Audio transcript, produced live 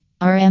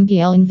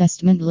RMPL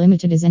Investment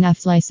Limited is an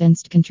FS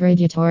licensed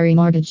contributory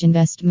mortgage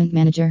investment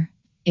manager.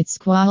 Its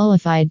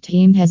qualified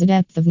team has a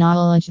depth of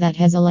knowledge that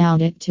has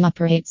allowed it to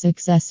operate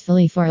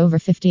successfully for over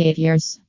 58 years.